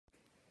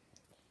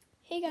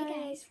Hey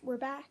guys, we're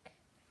back.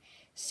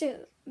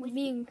 So, with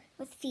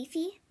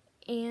Fifi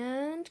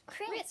and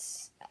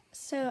Chris.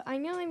 So, I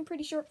know I'm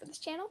pretty short for this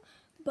channel,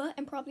 but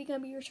I'm probably going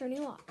to be returning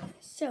a lot.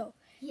 So,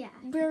 yeah,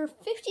 there are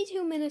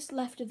 52 minutes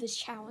left of this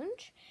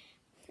challenge.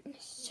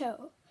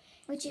 So,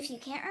 which if you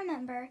can't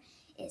remember,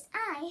 is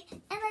I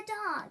am a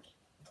dog.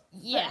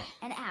 Yeah.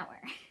 For an hour.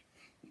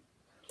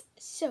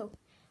 So,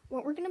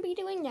 what we're going to be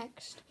doing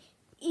next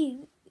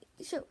is,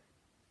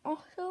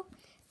 also,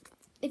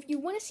 if you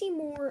want to see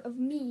more of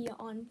me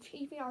on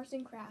Fifi Arts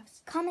and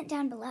Crafts, comment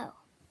down below.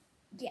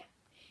 Yeah.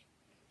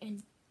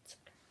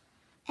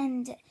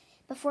 And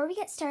before we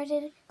get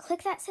started,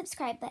 click that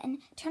subscribe button,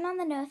 turn on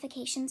the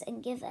notifications,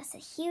 and give us a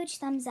huge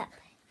thumbs up.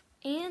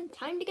 And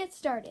time to get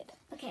started.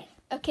 Okay.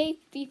 Okay,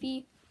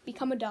 Fifi,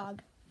 become a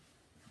dog.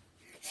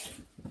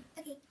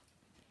 Okay.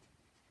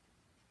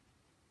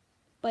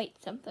 Bite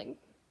something.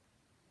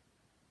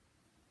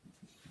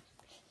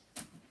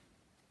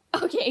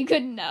 Okay,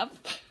 good enough.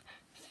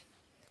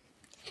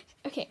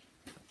 Okay,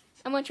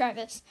 I'm gonna try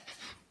this.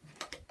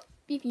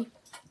 Fifi,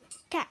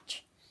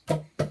 catch.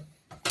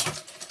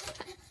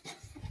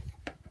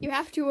 You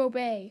have to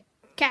obey.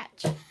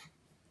 Catch.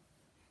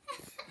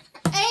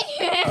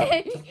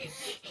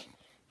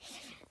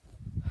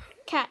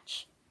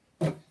 Catch.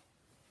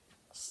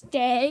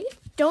 Stay.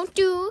 Don't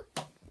do.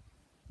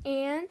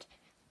 And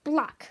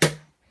block.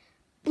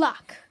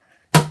 Block.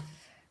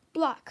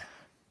 Block.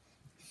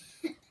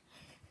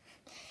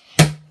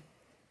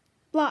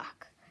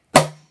 Block.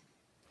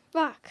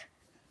 Block.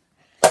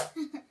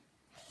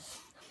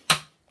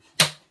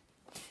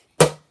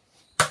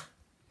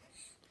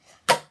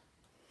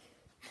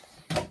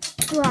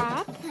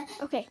 Drop.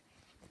 Okay.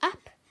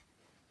 Up.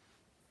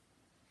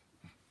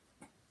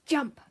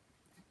 Jump.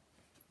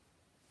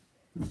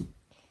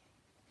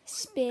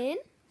 Spin.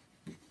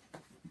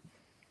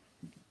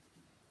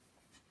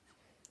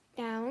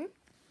 Down.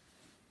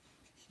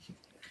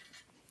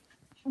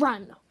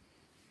 Run.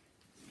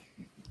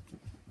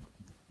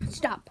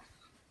 Stop.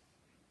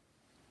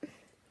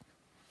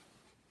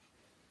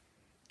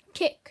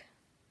 Kick.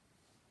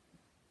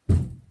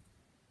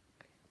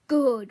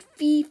 Good,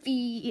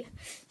 Fifi.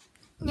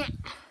 Now,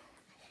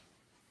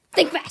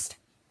 think fast.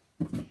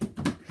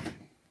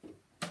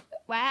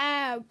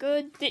 Wow,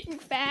 good,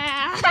 think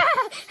fast.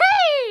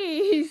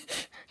 Hey!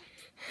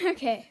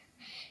 Okay.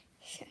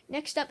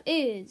 Next up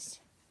is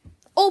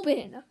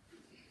open.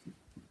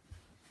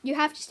 You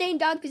have to stay in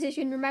dog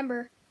position,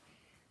 remember.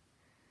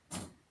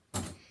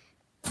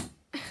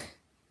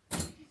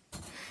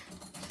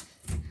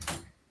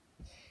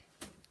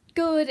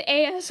 Good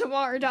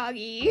ASMR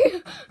doggy.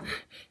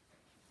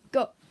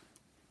 Go.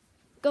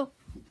 Go.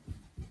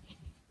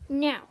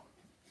 Now.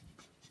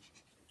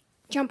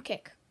 Jump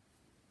kick.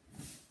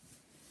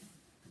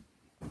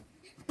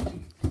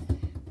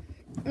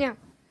 Now.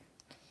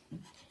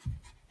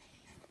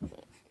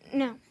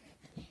 Now.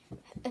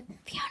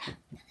 Fiona.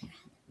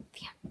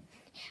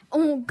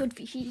 Oh, good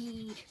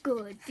Fifi.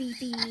 Good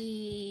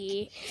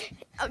Fifi.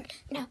 Okay,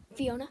 now,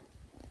 Fiona.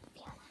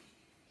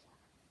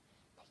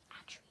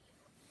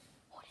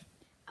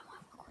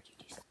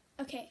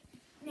 Okay,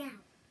 now,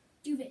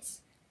 do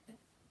this.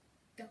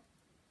 Go.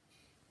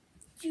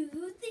 Do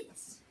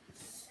this.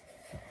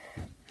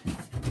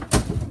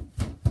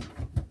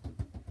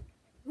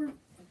 We're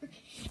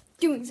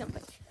doing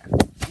something.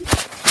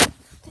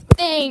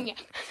 Thing.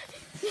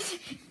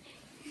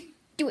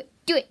 Do it.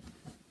 Do it.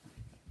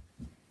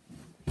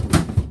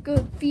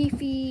 Good,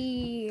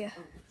 Fifi.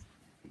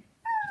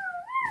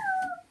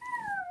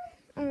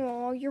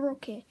 Oh, you're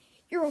okay.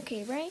 You're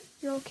okay, right?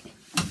 You're okay.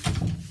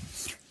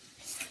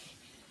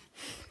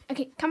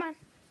 Okay, come on.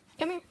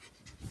 Come here.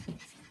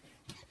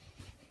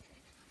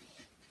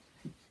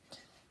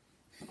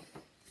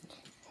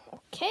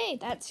 Okay,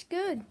 that's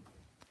good.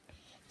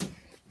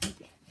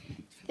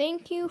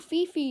 Thank you,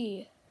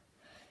 Fifi.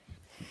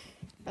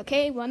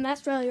 Okay, one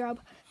last rally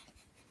rub.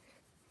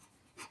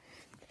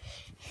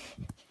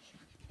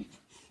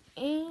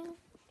 And,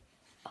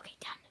 okay,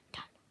 done.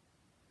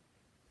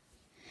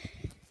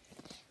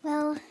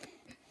 Well,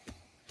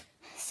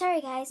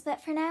 sorry guys,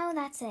 but for now,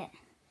 that's it.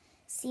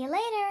 See you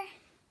later.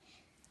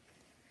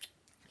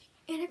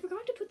 And I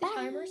forgot to put the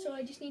timer, so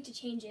I just need to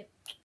change it.